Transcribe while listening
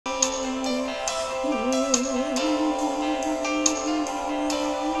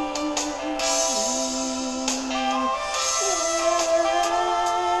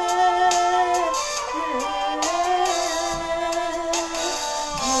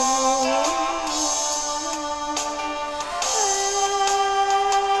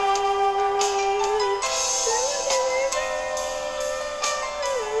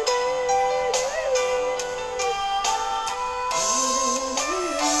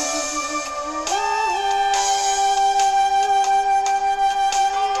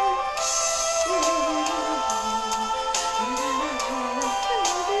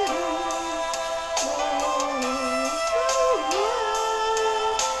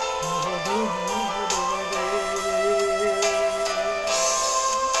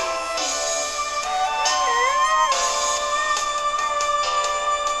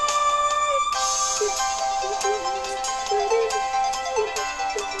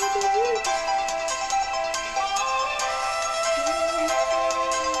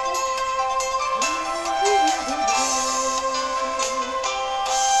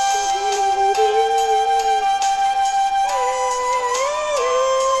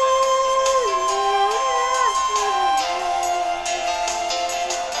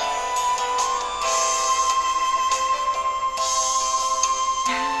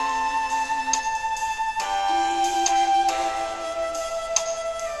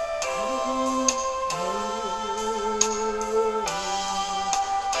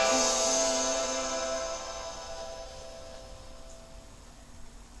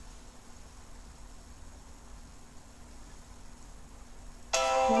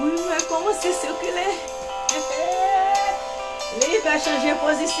Oui, mais comment c'est circulé? Il va changer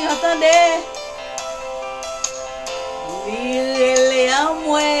position, attendez. Il est en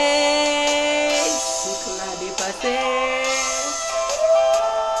moins. Sucre l'a dépassé.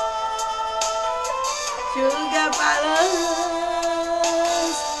 Sugar balance.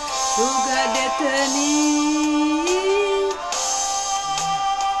 Sugar détenu.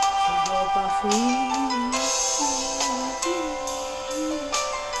 Sugar pas free.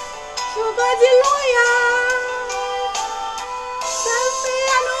 Sugar déloyal. Ça fait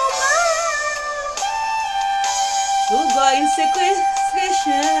anormal. Sugar in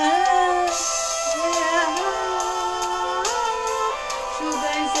sequestration.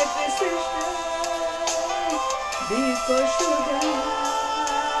 Sugar in sequestration. Because sugar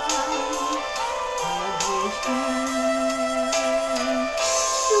addiction.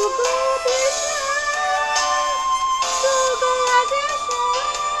 Sugar addiction. Sugar addiction.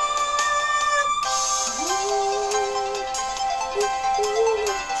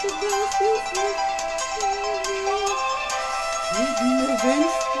 Sugar feel free. It never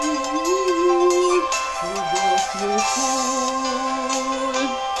is full. Sugar feel full.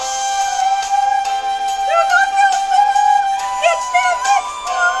 Sugar feel full. It never is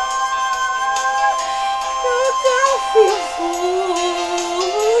full. Sugar feel full.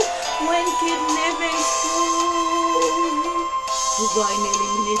 When kid never is full. Sugar in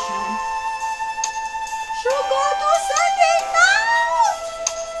elimination. Sugar to something out.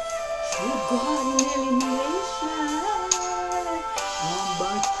 Sugar in elimination. One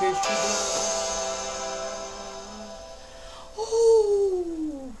bunch of sugar.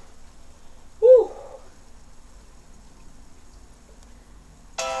 Ooh. Ooh.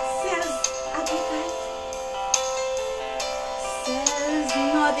 Cells appetite. Cells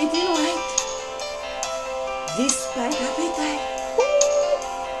not eating right. Despite appetite. Ooh.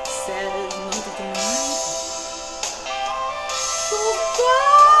 Cells not eating right. Sugar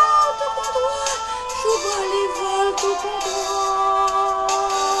to control. Sugar level to control.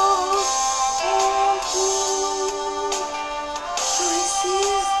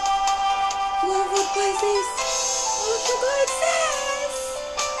 Choices to avoid crisis. Oh, sugar excess.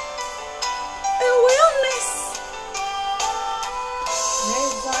 Awareness.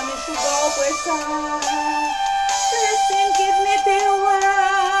 Les amis, sugar oppressor. Person kidney terror.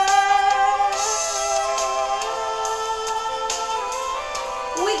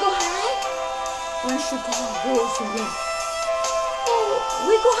 We go high when sugar goes low. Oh,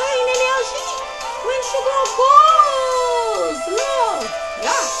 we go high in energy when sugar goes low.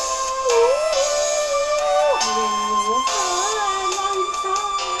 Yeah. Ooh, no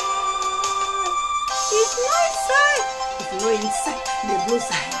inside. It's no inside. It's no inside. The blue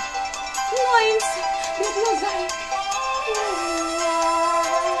side. No inside. The blue side.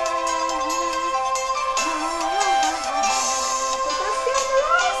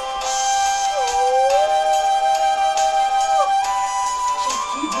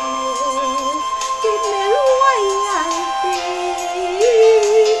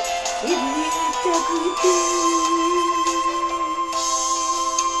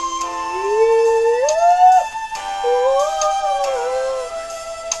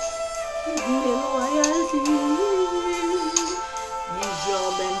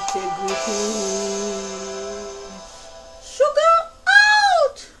 Sugar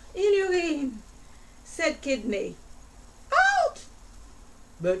out in urine. Said kidney out.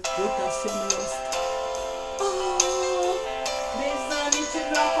 But potassium lost. Oh, les amis, tu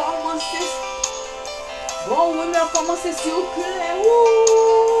vas commencer. Bon, oui, mais commencer à circuler.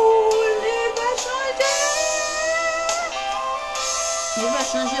 Ouh, il va changer. Il va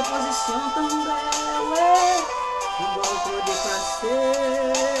changer position, tomber, ouais. Il va encore dépasser.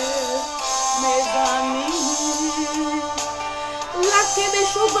 Mes amis, la Québec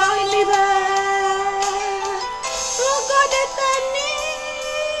sugar in l'hiver, sugar détenu,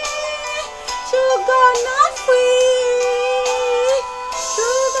 sugar not free,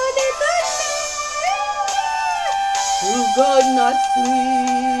 sugar détenu, sugar not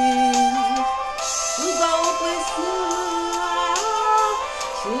free, sugar oppressor,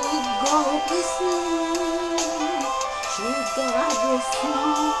 sugar oppressor, sugar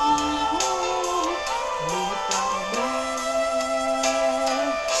agression.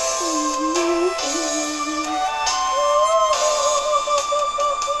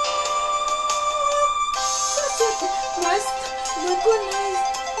 Must recognize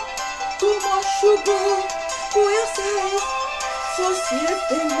too much sugar for yourself.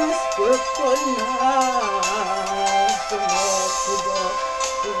 Society must recognize too much sugar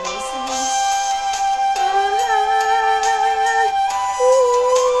for yourself.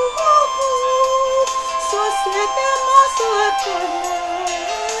 Ooh.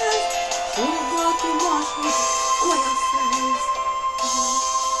 Sugar too much with oil size.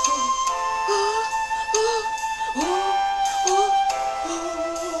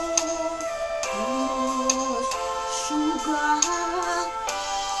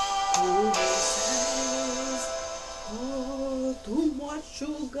 Too much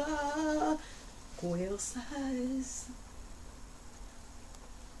sugar, quail size.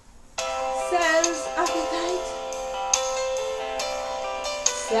 Cells appetite.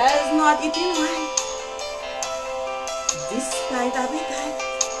 Cells not eating right. Despite appetite.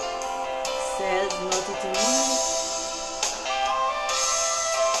 Cells not eating right.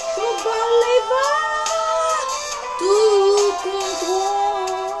 Sugar liver to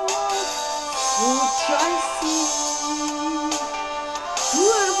control food choices. To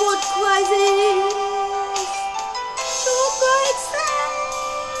avoid crisis, sugar excess,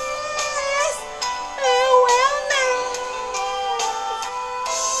 wellness,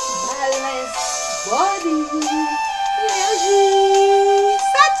 balance, body, energy,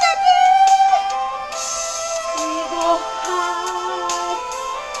 satiety. We go high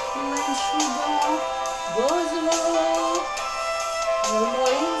when sugar goes low. No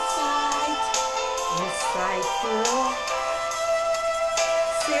more insight, low.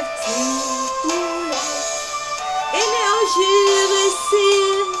 Safety to life, énergie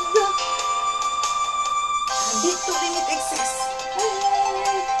récide, habit to limit excess,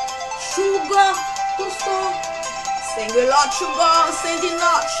 sugar to stop, single lot sugar, single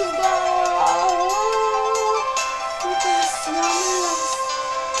lot sugar, potassium loss,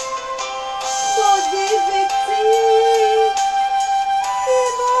 body victim,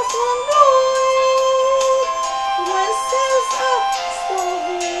 fever from noise, when cells up.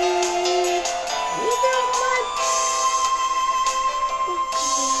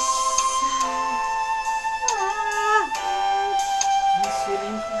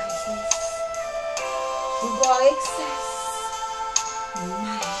 Sugar excess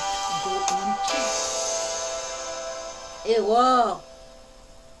might go unchecked. Error.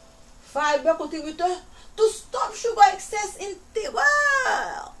 Fiber contributor to stop sugar excess in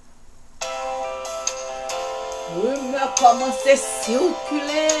terreur. Rumeur commence à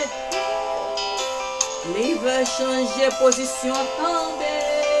circuler. Liver changer position, tomber.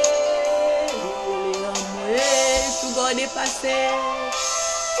 Rouler, sugar dépassé.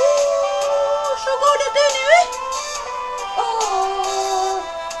 Sugar détenu. Oh,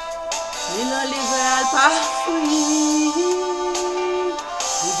 liver liver parfait.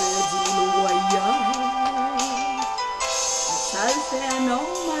 Liver dit loyal. Ça le fait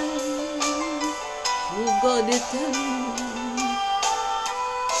normal. Sugar détenu.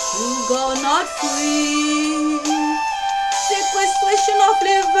 Sugar not free. Sequestration of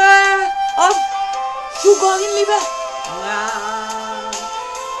liver. Of sugar in liver. Wow.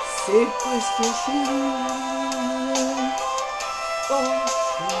 Sequestration of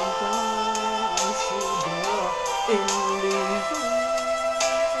sugar in liver.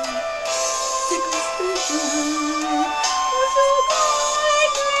 Sequestration of sugar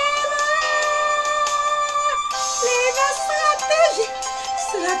in liver. Liver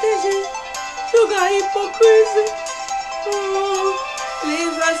stratégie, sugar hypocrisie. Oh,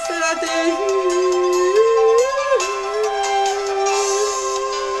 liver stratégie.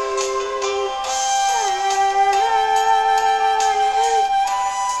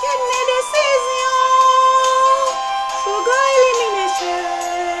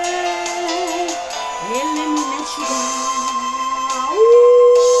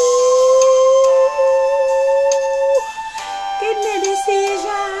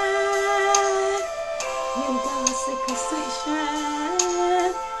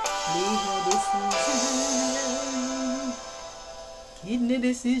 Kidney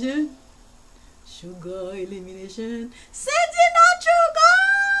decision, sugar elimination, sending out sugar.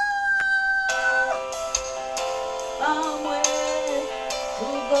 Away,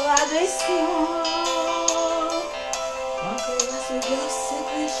 sugar agression. Pancreas reverse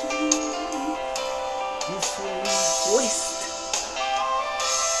secretion. This will waste.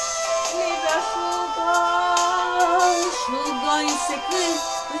 Liver sugar in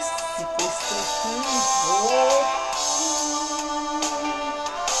sequestration. Oh.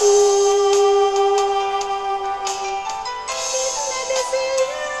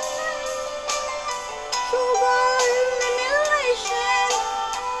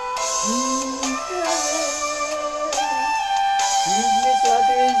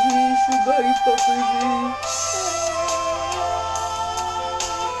 Sugar hypocrisy.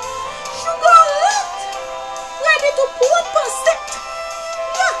 Sugar lit, ready to put on set.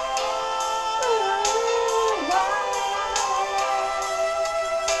 Yeah.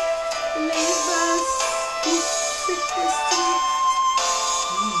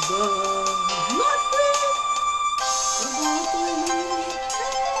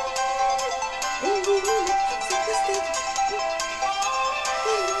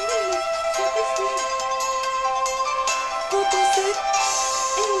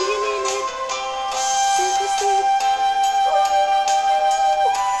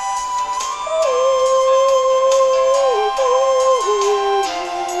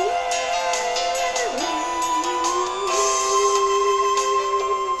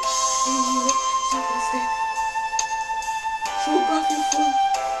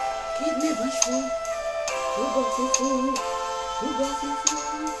 sugar free, sugar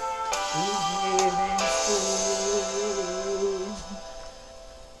free, in heaven's school.